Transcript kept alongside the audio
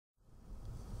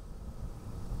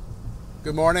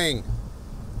Good morning.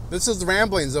 This is the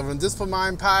Ramblings of a Undisciplined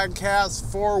Mind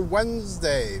podcast for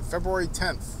Wednesday, February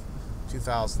 10th,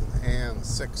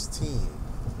 2016.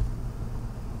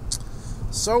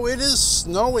 So it is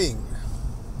snowing.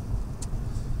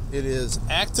 It is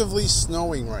actively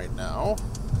snowing right now.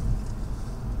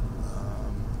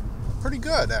 Pretty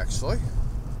good, actually.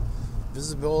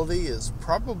 Visibility is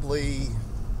probably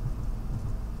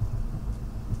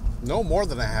no more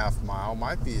than a half mile,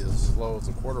 might be as low as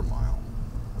a quarter mile.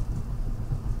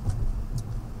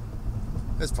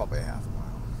 It's probably a half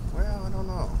mile. Well, I don't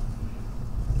know.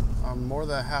 I'm more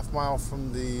than a half mile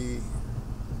from the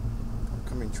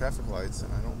oncoming traffic lights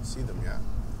and I don't see them yet.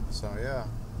 So yeah,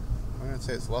 I'm going to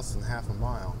say it's less than half a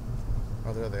mile.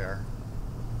 Oh, there they are.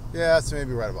 Yeah, it's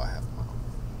maybe right about half a mile.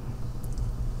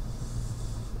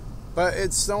 But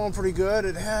it's snowing pretty good.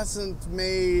 It hasn't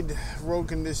made road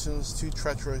conditions too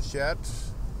treacherous yet.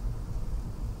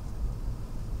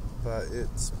 But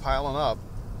it's piling up,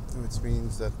 which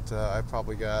means that I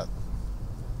probably got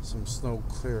some snow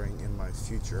clearing in my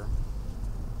future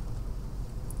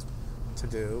to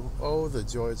do. Oh, the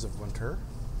joys of winter.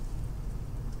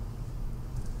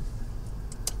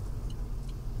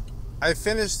 I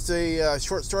finished a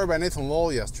short story by Nathan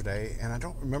Lowell yesterday, and I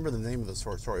don't remember the name of the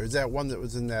short story. It was that one that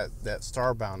was in that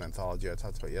Starbound anthology I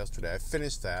talked about yesterday. I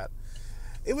finished that.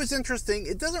 It was interesting.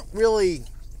 It really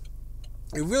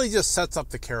just sets up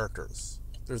the characters.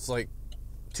 There's like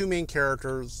two main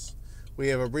characters. We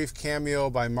have a brief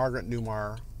cameo by Margaret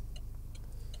Newmar.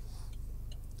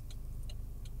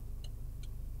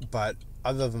 But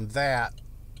other than that,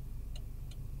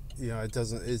 you know, it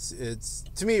doesn't, it's,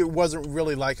 to me, it wasn't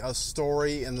really like a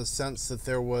story in the sense that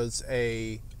there was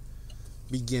a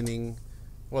beginning.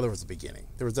 Well, there was a beginning.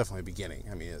 There was definitely a beginning.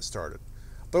 I mean, it started.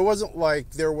 But it wasn't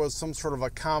like there was some sort of a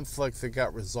conflict that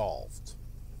got resolved.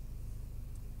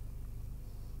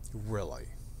 Really.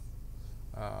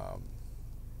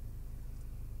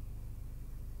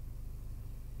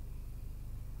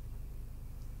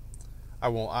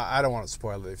 I don't want to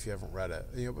spoil it if you haven't read it.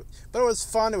 You know, but it was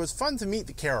fun. It was fun to meet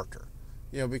the character,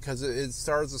 you know, because it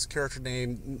stars this character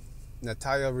named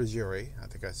Natalia Ruggieri. I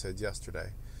think I said yesterday.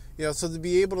 You know, so to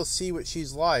be able to see what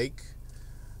she's like,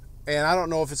 and I don't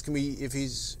know if it's gonna be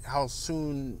how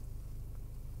soon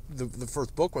the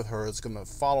first book with her is gonna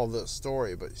follow this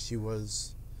story, but she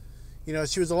was, you know,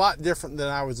 she was a lot different than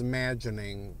I was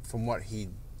imagining from what he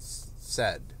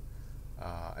said,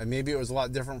 and maybe it was a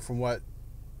lot different from what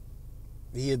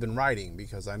he had been writing,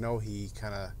 because I know he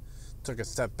kind of took a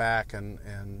step back and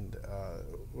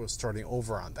was starting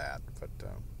over on that. But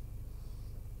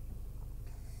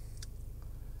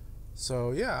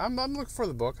so yeah, I'm looking for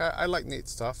the book. I like neat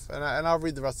stuff, and I'll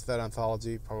read the rest of that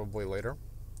anthology probably later.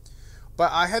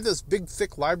 But I had this big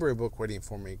thick library book waiting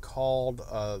for me called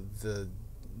the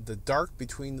Dark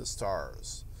Between the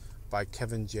Stars by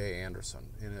Kevin J. Anderson,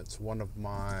 and it's one of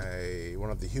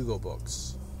the Hugo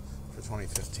books for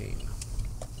 2015.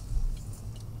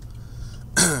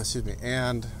 Excuse me.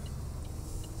 And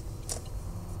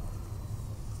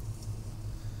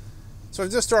so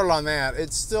I've just started on that.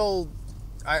 It's still,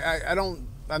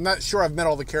 I'm not sure I've met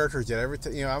all the characters yet.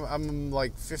 I'm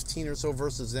like 15 or so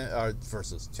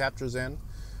chapters in,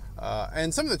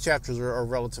 and some of the chapters are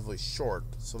relatively short,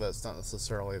 so that's not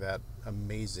necessarily that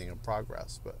amazing a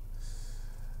progress. But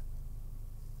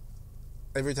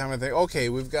every time I think, okay,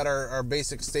 we've got our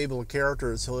basic stable of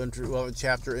characters, we'll have a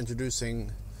chapter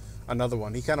introducing another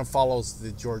one. He kind of follows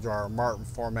the George R. R. Martin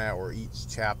format, where each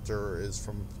chapter is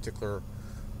from a particular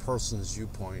person's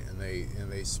viewpoint, and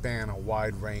they span a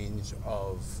wide range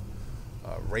of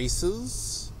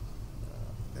races,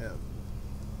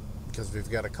 because we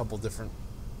got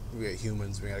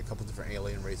humans, we got a couple different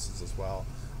alien races as well,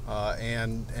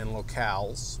 and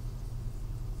locales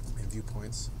and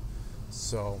viewpoints.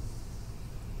 So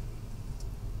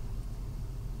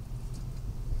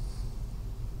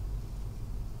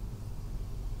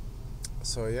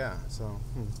yeah,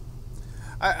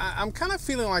 I'm kind of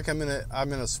feeling like I'm in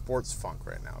a sports funk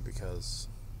right now, because,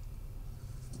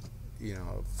 you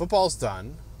know, football's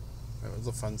done. It was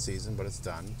a fun season, but it's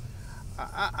done.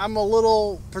 I'm a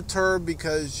little perturbed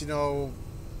because, you know,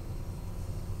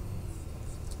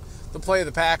 the play of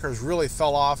the Packers really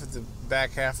fell off at the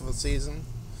back half of the season,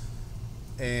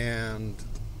 and,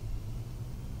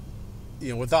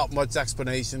 you know, without much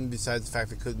explanation besides the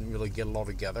fact they couldn't really get it all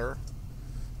together.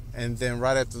 And then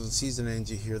right after the season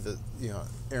ends, you hear that, you know,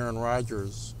 Aaron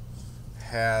Rodgers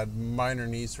had minor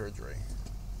knee surgery.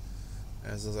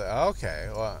 And so I was like, okay,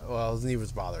 well, his knee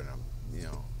was bothering him, you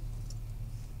know.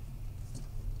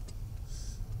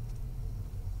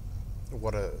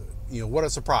 What a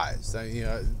surprise.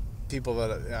 people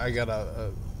that I got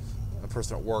a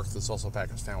person at work that's also a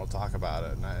Packers fan will talk about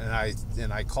it,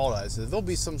 and I called it. I said there'll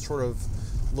be some sort of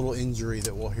little injury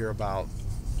that we'll hear about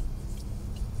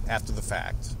after the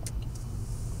fact.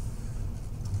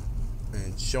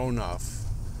 And sure enough,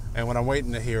 and what I'm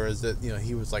waiting to hear is that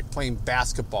he was like playing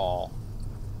basketball.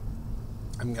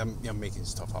 I'm making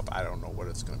stuff up. I don't know what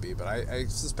it's going to be, but I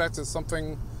suspect it's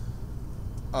something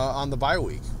on the bye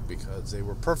week, because they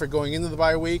were perfect going into the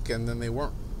bye week, and then they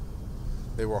weren't.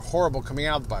 They were horrible coming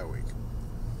out of the bye week.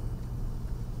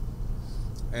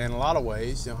 And in a lot of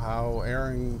ways, how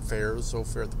Aaron fares, so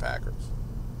fare the Packers.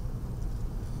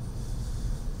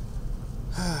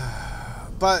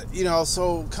 But,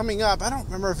 so coming up, I don't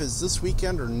remember if it's this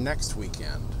weekend or next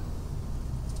weekend,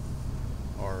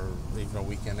 or even a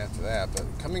weekend after that, but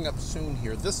coming up soon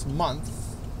here, this month,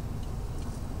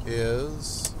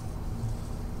 is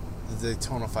the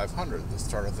Daytona 500, the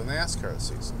start of the NASCAR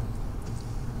season.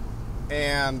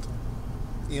 And,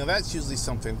 that's usually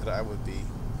something that I would be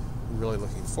really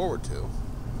looking forward to.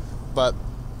 But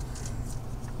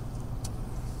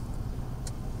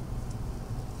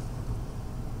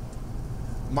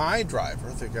my driver,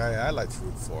 the guy I like to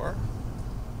root for,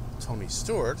 Tony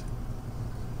Stewart,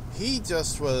 he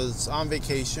just was on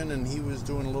vacation and he was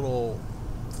doing a little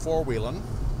four-wheeling,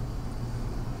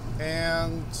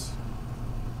 and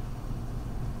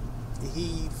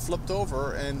he flipped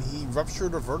over and he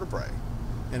ruptured a vertebrae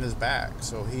in his back.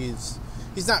 So he's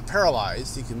not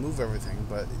paralyzed, he can move everything,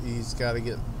 but he's got to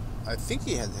get, I think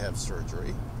he had to have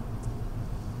surgery,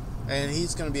 and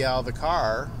he's going to be out of the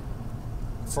car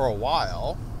for a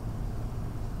while,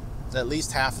 at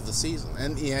least half of the season.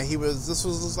 And this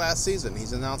was his last season.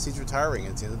 He's announced he's retiring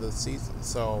at the end of the season.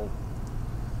 So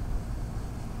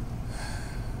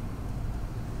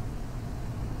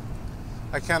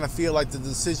I kind of feel like the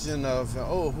decision of,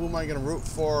 who am I going to root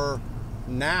for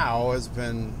now, has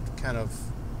been kind of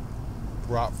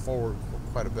brought forward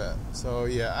quite a bit. So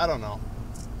yeah, I don't know.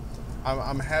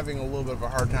 I'm having a little bit of a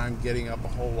hard time getting up a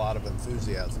whole lot of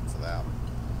enthusiasm for that.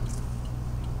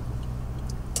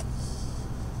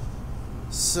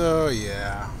 So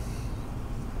yeah.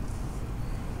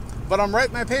 But I'm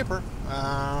writing my paper.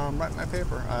 I'm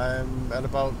at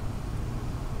about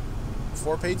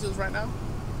 4 pages right now.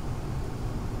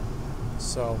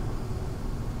 So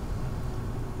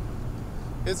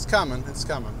it's coming.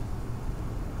 Kind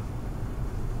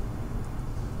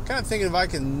of thinking if I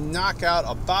can knock out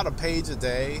about a page a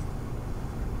day,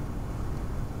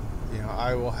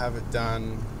 I will have it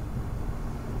done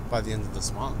by the end of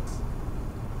this month.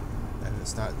 And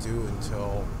it's not due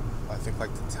until, I think,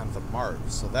 like the 10th of March.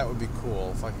 So that would be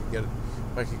cool if I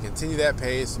could continue that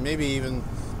pace, maybe even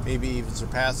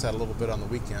surpass that a little bit on the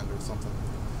weekend or something.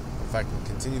 If I can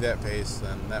continue that pace,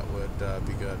 then that would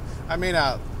be good. I may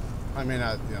not,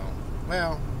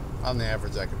 well, on the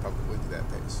average, I could probably do that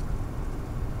pace.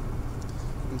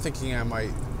 I'm thinking I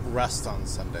might rest on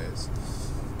Sundays.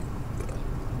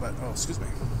 But, excuse me.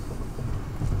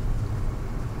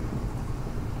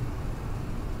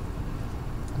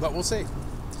 But we'll see.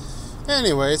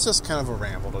 Anyway, it's just kind of a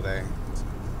ramble today.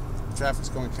 Traffic's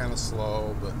going kind of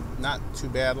slow, but not too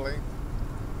badly.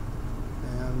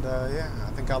 And,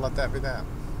 I think I'll let that be that.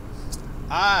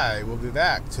 I will be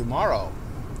back tomorrow,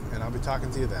 and I'll be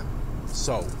talking to you then.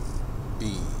 So,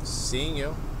 be seeing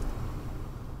you.